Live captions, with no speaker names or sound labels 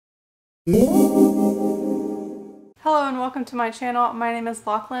Hello and welcome to my channel. My name is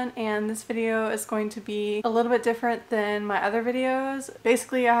𝐋𝔬𝔠𝔥 and this video is going to be a little bit different than my other videos.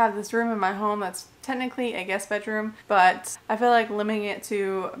 Basically, I have this room in my home that's technically a guest bedroom, but I feel like limiting it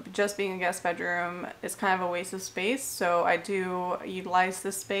to just being a guest bedroom is kind of a waste of space, so I do utilize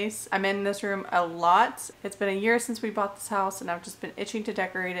this space. I'm in this room a lot. It's been a year since we bought this house and I've just been itching to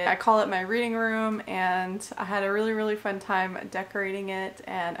decorate it. I call it my reading room and I had a really fun time decorating it,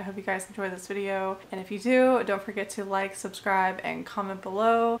 and I hope you guys enjoy this video. And if you do, don't forget to like, subscribe, and comment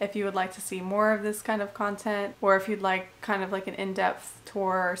below if you would like to see more of this kind of content, or if you'd like kind of like an in-depth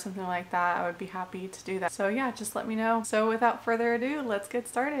tour or something like that. I would be happy to do that. So yeah, just let me know. So without further ado, let's get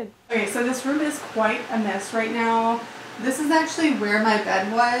started. Okay, so this room is quite a mess right now. This is actually where my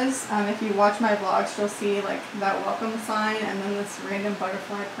bed was. If you watch my vlogs, you'll see like that welcome sign and then this random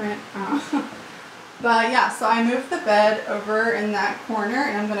butterfly print. But yeah, so I moved the bed over in that corner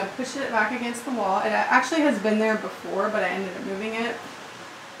and I'm going to push it back against the wall. It actually has been there before, but I ended up moving it.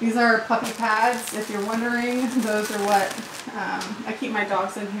 These are puppy pads, if you're wondering. Those are what I keep my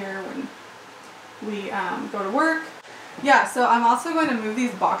dogs in here when we go to work. Yeah, so I'm also going to move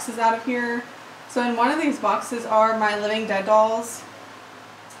these boxes out of here. So in one of these boxes are my Living Dead dolls.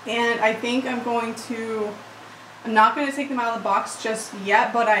 And I think I'm not going to take them out of the box just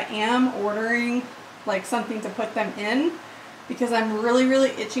yet, but I am ordering like something to put them in because I'm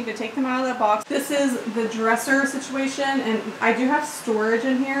really itching to take them out of that box. This is the dresser situation, and I do have storage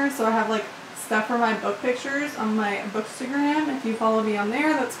in here, so I have like stuff for my book pictures on my bookstagram. If you follow me on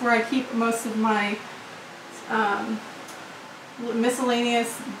there, that's where I keep most of my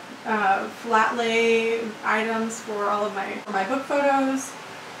miscellaneous flat lay items for all of my book photos.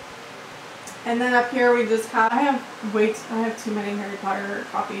 And then up here we just have, I have too many Harry Potter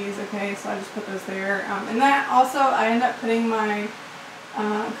copies, okay, so I just put those there. And then also I end up putting my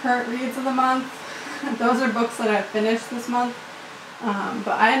current reads of the month. Those are books that I've finished this month,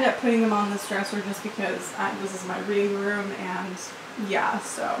 but I end up putting them on this dresser just because this is my reading room, and yeah,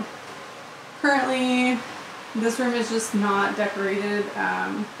 so currently this room is just not decorated.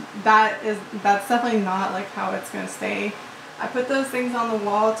 That's definitely not like how it's going to stay. I put those things on the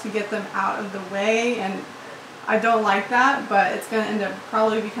wall to get them out of the way, and I don't like that, but it's going to end up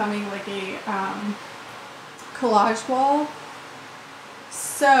probably becoming like a collage wall.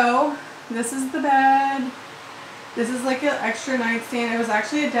 So this is the bed. This is like an extra nightstand. It was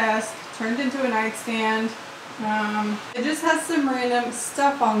actually a desk, turned into a nightstand. It just has some random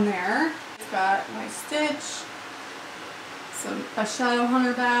stuff on there. It's got my Stitch, a Shadow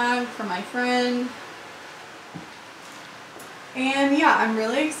Hunter bag for my friend. And yeah, I'm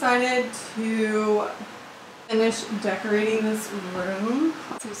really excited to finish decorating this room.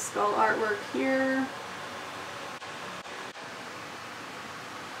 Some skull artwork here.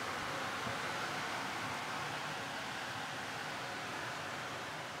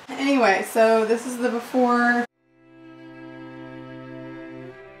 Anyway, so this is the before.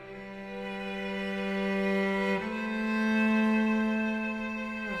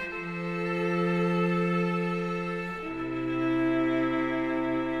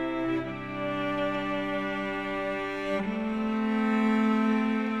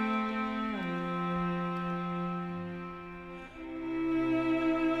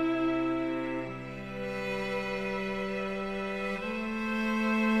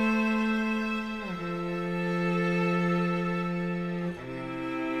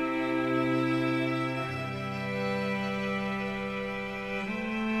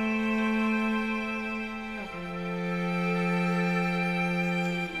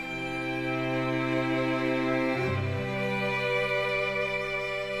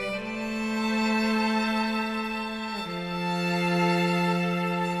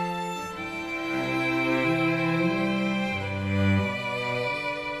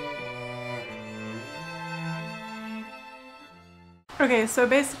 Okay, so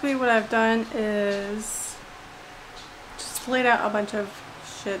basically what I've done is just laid out a bunch of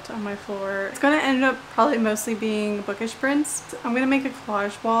shit on my floor. It's gonna end up probably mostly being bookish prints. I'm gonna make a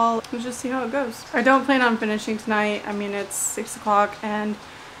collage wall and just see how it goes. I don't plan on finishing tonight. I mean, it's 6 o'clock and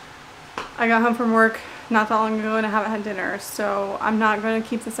I got home from work not that long ago and I haven't had dinner, so I'm not going to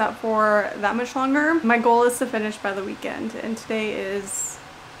keep this up for that much longer. My goal is to finish by the weekend, and today is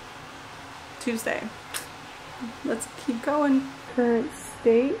Tuesday. Let's keep going. Current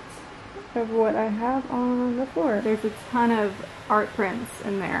state of what I have on the floor. There's a ton of art prints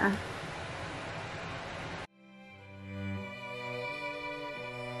in there.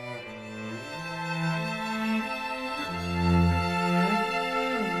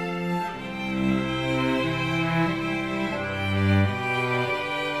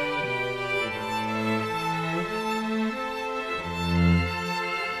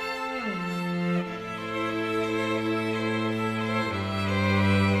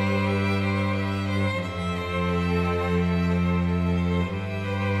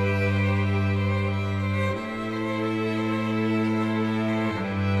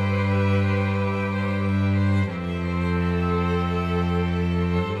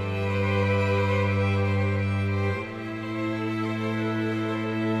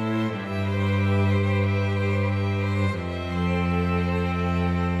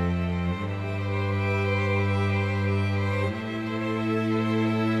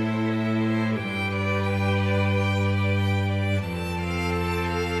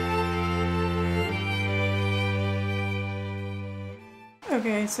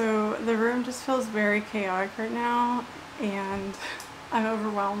 Okay, so the room just feels very chaotic right now and I'm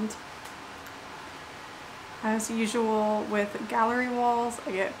overwhelmed. As usual with gallery walls,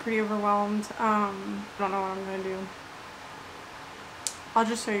 I get pretty overwhelmed. I don't know what I'm gonna do. I'll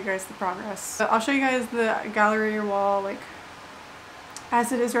just show you guys the progress. So I'll show you guys the gallery wall like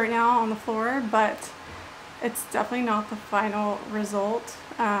as it is right now on the floor, but it's definitely not the final result.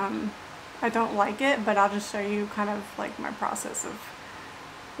 I don't like it, but I'll just show you kind of like my process of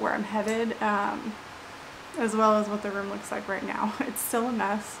where I'm headed, as well as what the room looks like right now. It's still a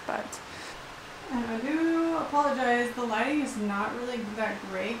mess, but I do apologize. The lighting is not really that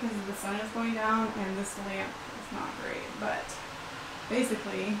great because the sun is going down and this lamp is not great, but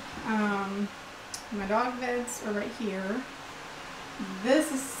basically, my dog beds are right here.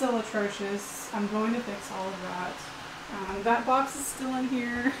 This is still atrocious. I'm going to fix all of that. That box is still in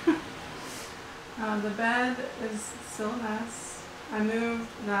here. The bed is still a mess. I moved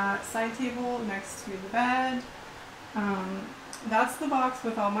that side table next to the bed. That's the box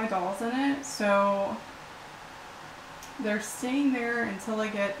with all my dolls in it, so they're staying there until I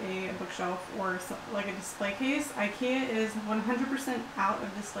get a bookshelf or like a display case. IKEA is 100% out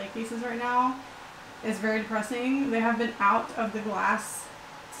of display cases right now. It's very depressing. They have been out of the glass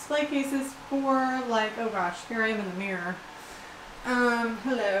display cases for like, oh gosh, here I am in the mirror.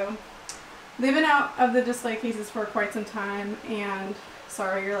 Hello. They've been out of the display cases for quite some time, and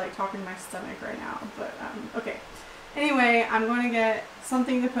sorry, you're like talking to my stomach right now, but okay. Anyway, I'm going to get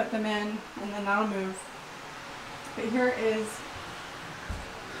something to put them in and then that'll move. But here is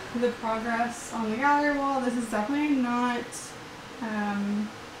the progress on the gallery wall. This is definitely not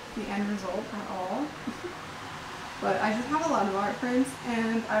the end result at all. But I just have a lot of art prints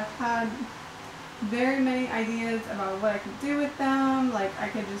and I've had very many ideas about what I could do with them. Like I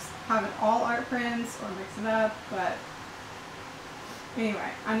could just have it all art prints or mix it up, but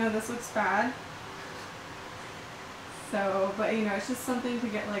anyway, I know this looks bad. So, but you know, it's just something to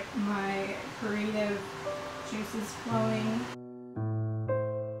get like my creative juices flowing.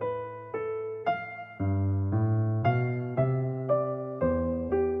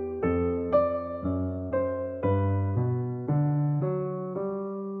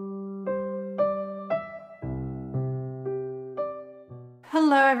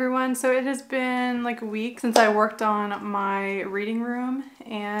 Hello everyone, so it has been like a week since I worked on my reading room,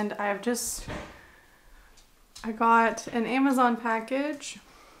 and I got an Amazon package,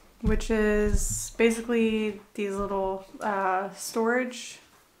 which is basically these little storage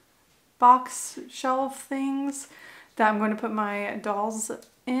box shelf things that I'm going to put my dolls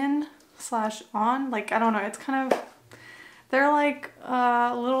in / on. Like, I don't know, it's kind of, they're like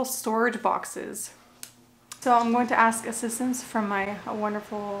little storage boxes. So I'm going to ask assistance from my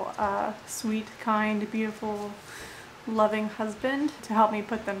wonderful, sweet, kind, beautiful, loving husband to help me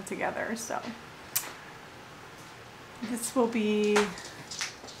put them together. So this will be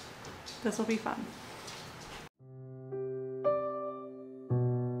fun.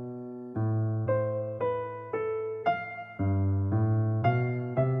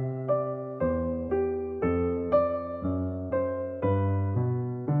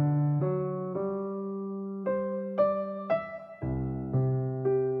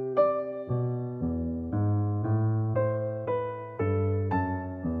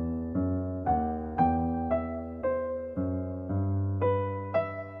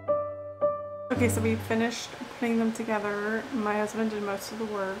 Okay, so we finished putting them together. My husband did most of the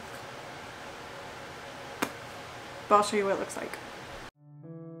work, but I'll show you what it looks like.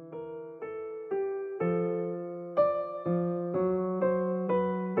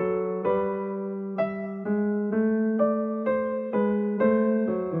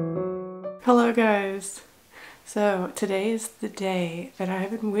 Hello guys! So today is the day that I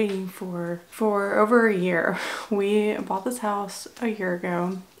have been waiting for over a year. We bought this house a year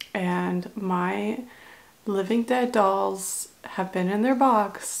ago, and my living dead dolls have been in their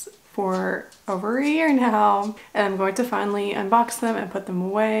box for over a year now, and I'm going to finally unbox them and put them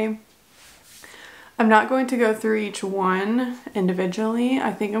away. I'm not going to go through each one individually.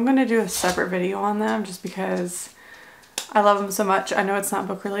 I think I'm going to do a separate video on them just because I love them so much. I know it's not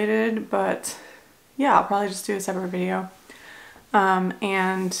book related, but yeah, I'll probably just do a separate video.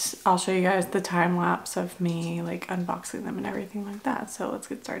 And I'll show you guys the time lapse of me like unboxing them and everything like that. So let's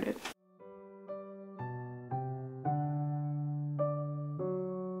get started.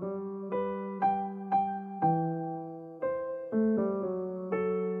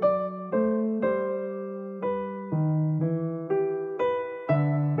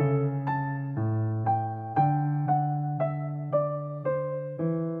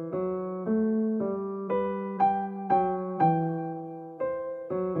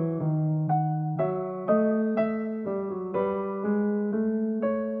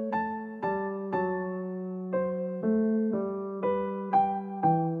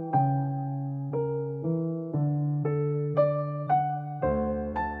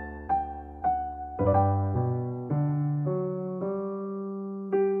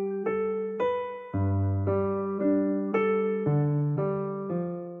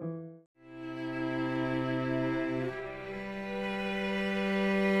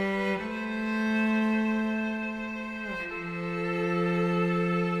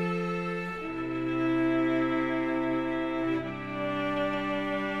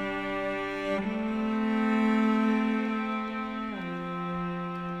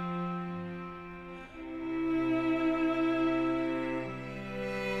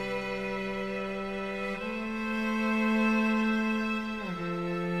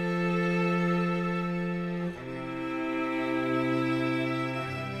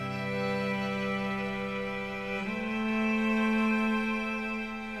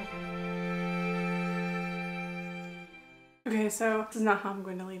 Okay, so this is not how I'm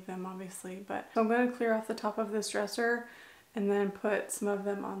going to leave them, obviously, but so I'm going to clear off the top of this dresser and then put some of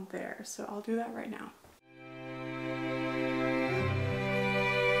them on there. So I'll do that right now.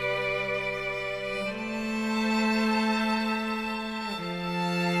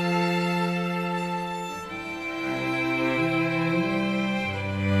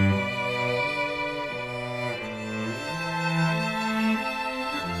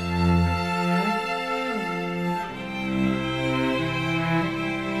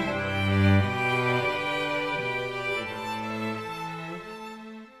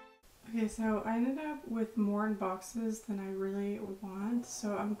 Okay, so I ended up with more in boxes than I really want,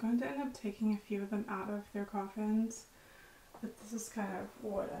 so I'm going to end up taking a few of them out of their coffins, but this is kind of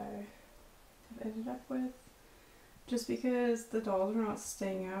what I have ended up with, just because the dolls are not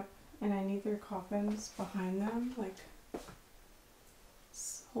staying up and I need their coffins behind them, like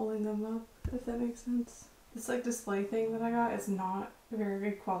holding them up, if that makes sense. This like display thing that I got is not very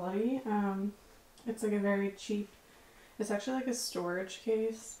good quality. It's like a very cheap, it's actually like a storage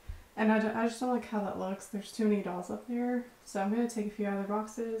case. And I just don't like how that looks. There's too many dolls up there. So I'm going to take a few other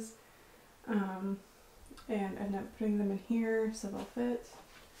boxes and end up putting them in here so they'll fit.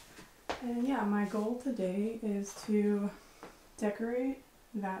 And yeah, my goal today is to decorate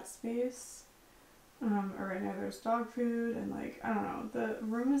that space. Right now there's dog food and like, I don't know, the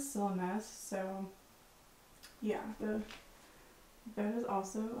room is still a mess. So yeah, the bed is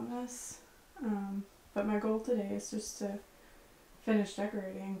also a mess. But my goal today is just to finish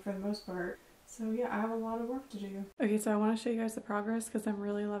decorating for the most part. So yeah, I have a lot of work to do. Okay, so I want to show you guys the progress because I'm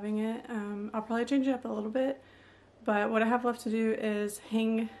really loving it. I'll probably change it up a little bit, but what I have left to do is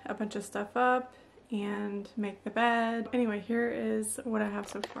hang a bunch of stuff up and make the bed. Anyway, here is what I have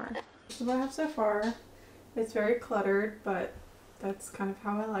so far. This is what I have so far. It's very cluttered, but that's kind of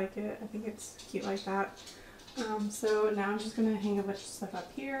how I like it. I think it's cute like that. So now I'm just gonna hang a bunch of stuff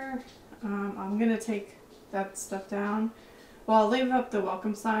up here. I'm gonna take that stuff down. Well, I'll leave up the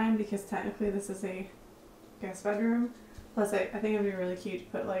welcome sign because technically this is a guest bedroom. Plus, I think it'd be really cute to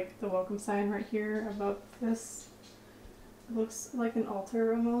put like the welcome sign right here above this. It looks like an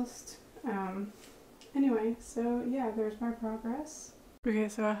altar almost. Anyway, so yeah, there's my progress. Okay,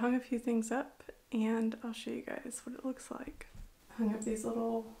 so I hung a few things up and I'll show you guys what it looks like. I hung up these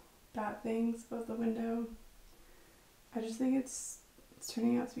little bat things above the window. I just think it's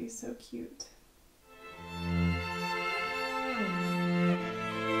turning out to be so cute.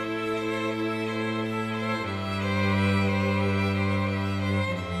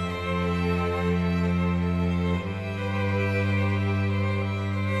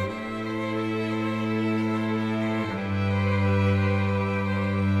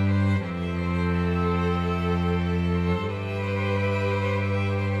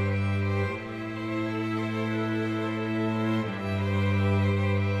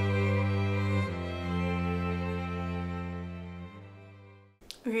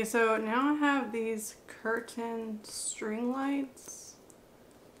 Okay, so now I have these curtain string lights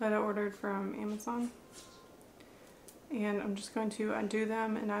that I ordered from Amazon. And I'm just going to undo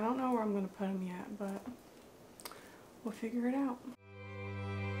them, and I don't know where I'm going to put them yet, but we'll figure it out.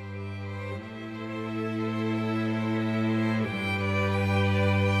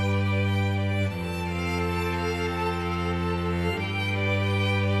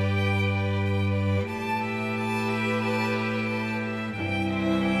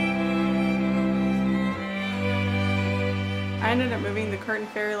 I ended up moving the curtain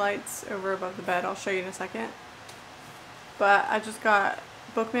fairy lights over above the bed. I'll show you in a second. But I just got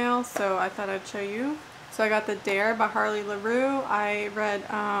book mail, so I thought I'd show you. So I got The Dare by Harley LaRue. I read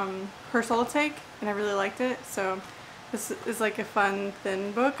her solo take and I really liked it. So this is like a fun,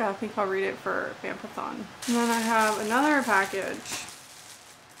 thin book. I think I'll read it for Vampathon. And then I have another package.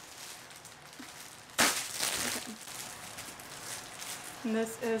 Okay. And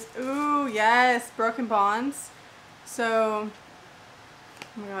this is, ooh, yes, Broken Bonds. So,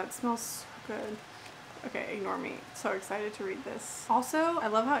 oh my god, it smells so good. Okay, ignore me. So excited to read this. Also, I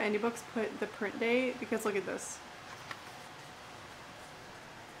love how indie books put the print date because look at this.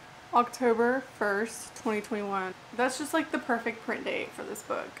 October 1st, 2021. That's just like the perfect print date for this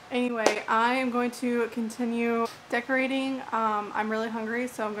book. Anyway, I am going to continue decorating. I'm really hungry,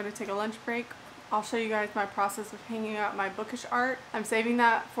 so I'm going to take a lunch break. I'll show you guys my process of hanging out my bookish art. I'm saving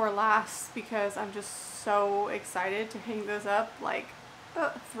that for last because I'm just so excited to hang those up, like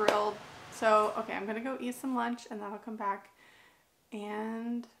thrilled. So, okay, I'm gonna go eat some lunch and then I'll come back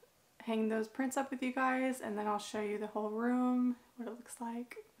and hang those prints up with you guys, and then I'll show you the whole room, what it looks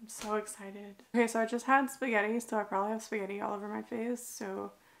like. I'm so excited. Okay, so I just had spaghetti, so I probably have spaghetti all over my face,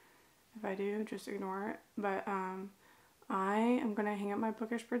 so if I do, just ignore it. But I am gonna hang up my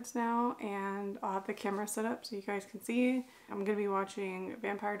bookish prints now, and I'll have the camera set up so you guys can see. I'm gonna be watching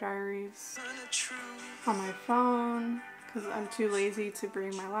Vampire Diaries on my phone because I'm too lazy to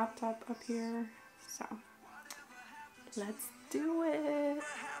bring my laptop up here. So let's do it.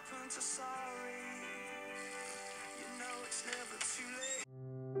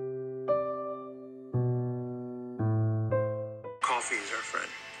 Coffee is our friend.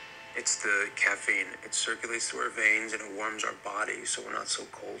 It's the caffeine. It circulates through our veins and it warms our bodies so we're not so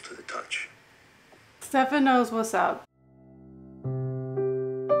cold to the touch. Stefan knows what's up.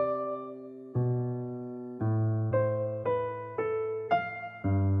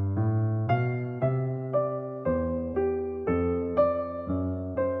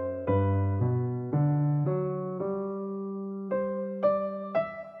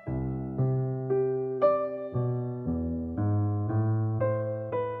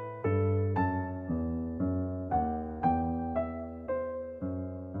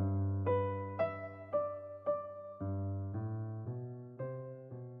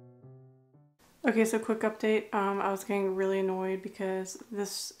 Okay, so quick update. I was getting really annoyed because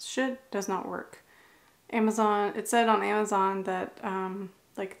this shit does not work. Amazon, it said on Amazon that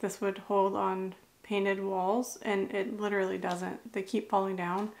like this would hold on painted walls, and it literally doesn't. They keep falling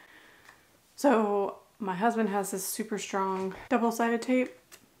down. So my husband has this super strong double-sided tape,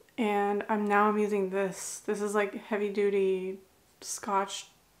 and I'm using this. This is like heavy duty Scotch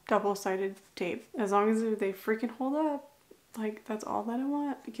double-sided tape. As long as they freaking hold up, like that's all that I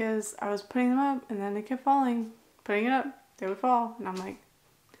want, because I was putting them up and then they kept falling. Putting it up, they would fall, and I'm like,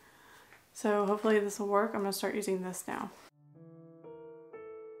 so hopefully this will work. I'm gonna start using this now.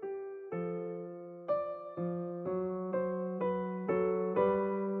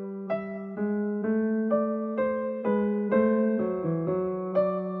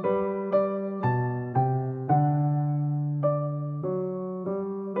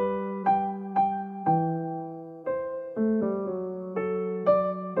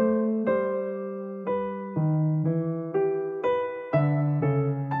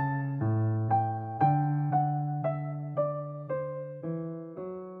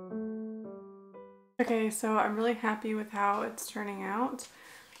 Okay, so I'm really happy with how it's turning out.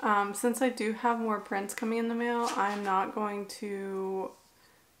 Since I do have more prints coming in the mail, I'm not going to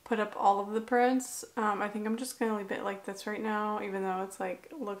put up all of the prints. I think I'm just going to leave it like this right now, even though it's like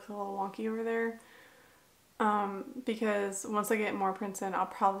looks a little wonky over there. Because once I get more prints in, I'll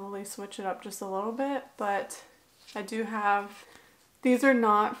probably switch it up just a little bit. But I do have, these are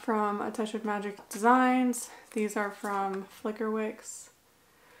not from A Touch of Magic Designs. These are from Flickr Wix.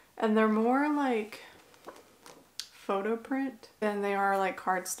 And they're more like photo print than they are like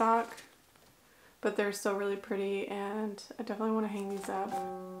cardstock, but they're still really pretty, and I definitely want to hang these up.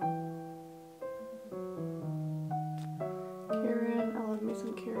 Karen, I love me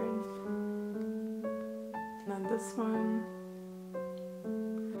some Karen. And then this one.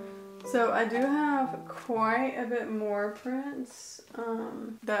 So I do have quite a bit more prints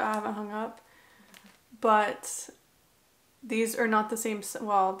that I haven't hung up, but these are not the same,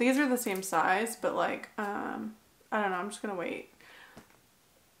 well, these are the same size, but like, I don't know, I'm just gonna wait.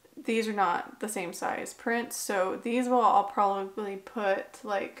 These are not the same size prints, so these I'll probably put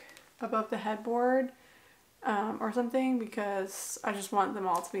like above the headboard or something, because I just want them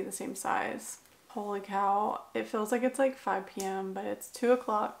all to be the same size. Holy cow, it feels like it's like 5 p.m. but it's 2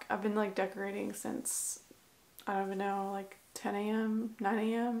 o'clock. I've been like decorating since, I don't even know, like 10 a.m., 9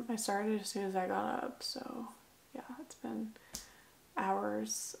 a.m. I started as soon as I got up, so yeah, it's been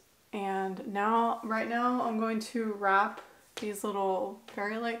hours. And now, right now, I'm going to wrap these little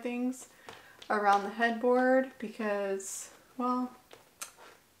fairy light things around the headboard because, well,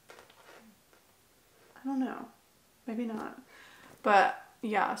 I don't know, maybe not. But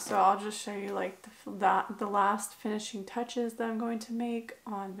yeah, so I'll just show you like the last finishing touches that I'm going to make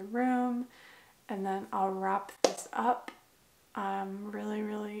on the room, and then I'll wrap this up. I'm really,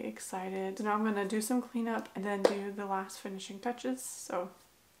 really excited. So now I'm gonna do some cleanup and then do the last finishing touches. So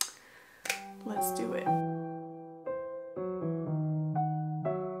let's do it.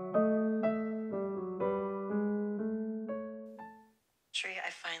 Tree,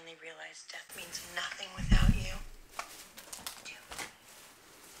 I finally realized death means nothing without you.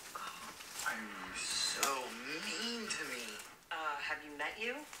 Why are you so mean to me? Have you met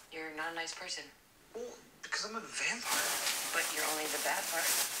you? You're not a nice person. Well, because I'm a vampire. But you're only the bad part.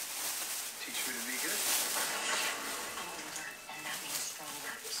 Teach me to be good. I'm older, and that means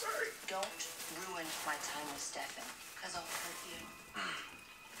stronger. I'm sorry. Don't ruin my time with Stefan, because I'll hurt you.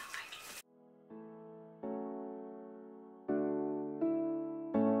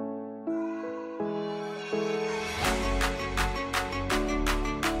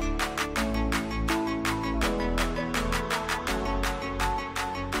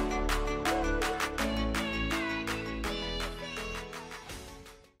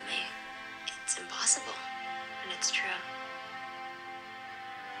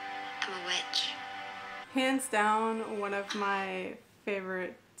 I'm a witch. Hands down, one of my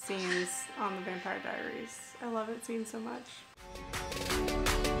favorite scenes on the Vampire Diaries. I love it scene so much.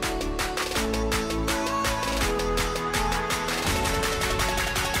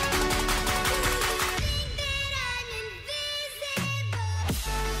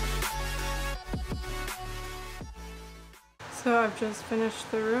 So I've just finished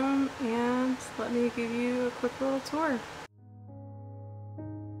the room, and let me give you a quick little tour.